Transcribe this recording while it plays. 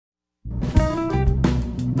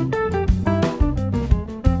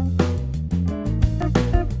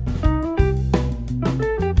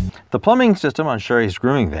plumbing system on Sherry's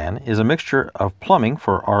grooming van is a mixture of plumbing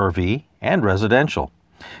for RV and residential.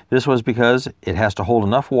 This was because it has to hold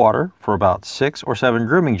enough water for about 6 or 7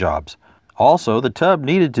 grooming jobs. Also, the tub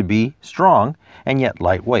needed to be strong and yet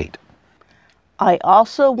lightweight. I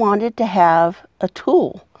also wanted to have a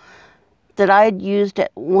tool that I had used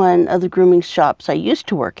at one of the grooming shops I used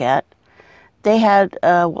to work at. They had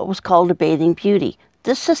what was called a bathing beauty.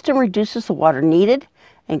 This system reduces the water needed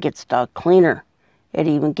and gets the dog cleaner. It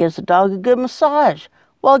even gives the dog a good massage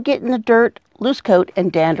while getting the dirt, loose coat, and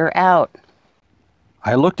dander out.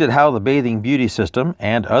 I looked at how the bathing beauty system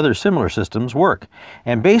and other similar systems work,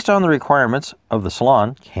 and based on the requirements of the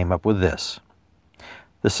salon, came up with this.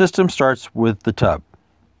 The system starts with the tub.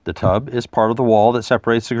 The tub is part of the wall that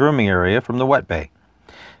separates the grooming area from the wet bay.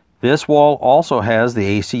 This wall also has the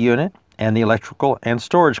AC unit and the electrical and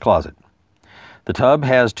storage closet. The tub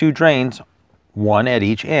has 2 drains, one at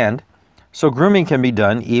each end, so grooming can be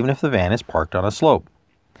done even if the van is parked on a slope.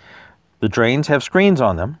 The drains have screens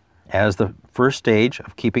on them as the first stage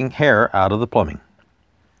of keeping hair out of the plumbing.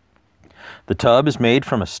 The tub is made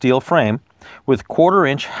from a steel frame with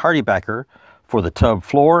 1/4-inch HardieBacker for the tub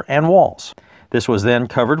floor and walls. This was then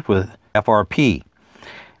covered with FRP,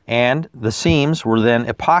 and the seams were then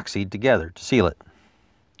epoxied together to seal it.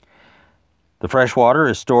 The fresh water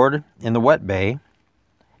is stored in the wet bay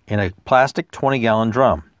in a plastic 20-gallon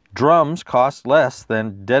drum. Drums cost less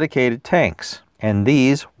than dedicated tanks, and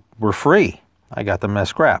these were free. I got them as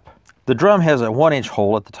scrap. The drum has a 1-inch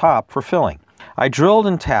hole at the top for filling. I drilled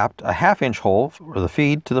and tapped a 1/2-inch hole for the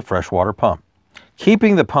feed to the freshwater pump.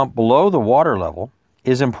 Keeping the pump below the water level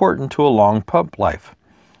is important to a long pump life,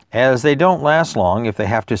 as they don't last long if they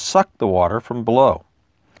have to suck the water from below.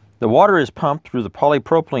 The water is pumped through the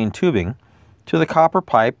polypropylene tubing to the copper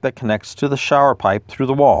pipe that connects to the shower pipe through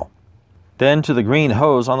the wall, then to the green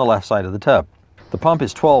hose on the left side of the tub. The pump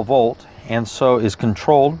is 12 volt and so is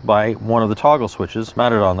controlled by one of the toggle switches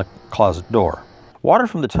mounted on the closet door. Water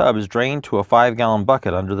from the tub is drained to a 5-gallon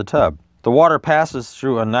bucket under the tub. The water passes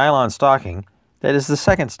through a nylon stocking that is the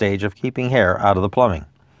second stage of keeping hair out of the plumbing.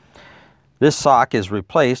 This sock is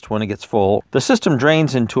replaced when it gets full. The system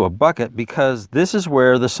drains into a bucket because this is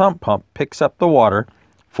where the sump pump picks up the water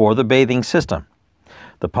for the bathing system.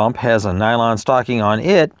 The pump has a nylon stocking on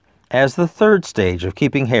it as the third stage of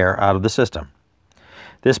keeping hair out of the system.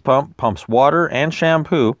 This pump pumps water and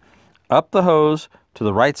shampoo up the hose to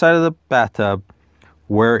the right side of the bathtub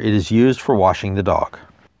where it is used for washing the dog.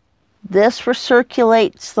 This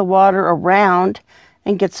recirculates the water around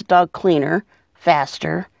and gets the dog cleaner,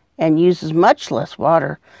 faster, and uses much less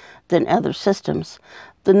water than other systems.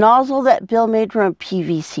 The nozzle that Bill made from a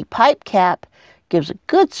PVC pipe cap gives a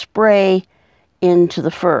good spray into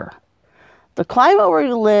the fur. The climate where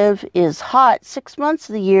we live is hot 6 months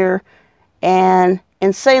of the year and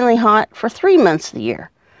insanely hot for 3 months of the year.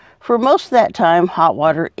 For most of that time, hot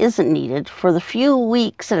water isn't needed. For the few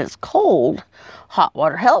weeks that it's cold, hot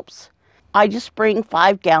water helps. I just bring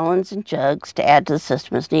 5 gallons in jugs to add to the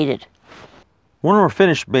system as needed. When we're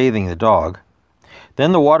finished bathing the dog,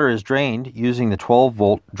 then the water is drained using the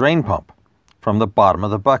 12-volt drain pump from the bottom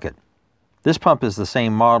of the bucket. This pump is the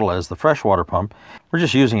same model as the freshwater pump. We're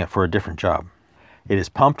just using it for a different job. It is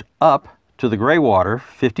pumped up to the gray water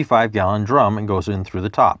 55-gallon drum and goes in through the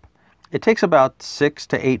top. It takes about 6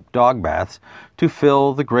 to 8 dog baths to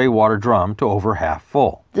fill the gray water drum to over half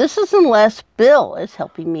full. This is unless Bill is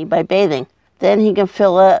helping me by bathing. Then he can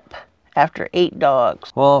fill up after 8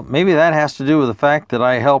 dogs. Well, maybe that has to do with the fact that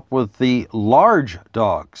I help with the large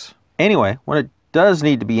dogs. Anyway, when it does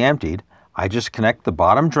need to be emptied, I just connect the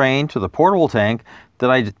bottom drain to the portable tank that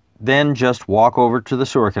I then just walk over to the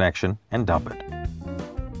sewer connection and dump it.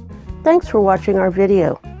 Thanks for watching our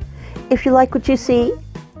video. If you like what you see,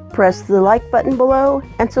 press the like button below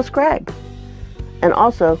and subscribe. And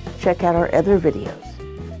also check out our other videos.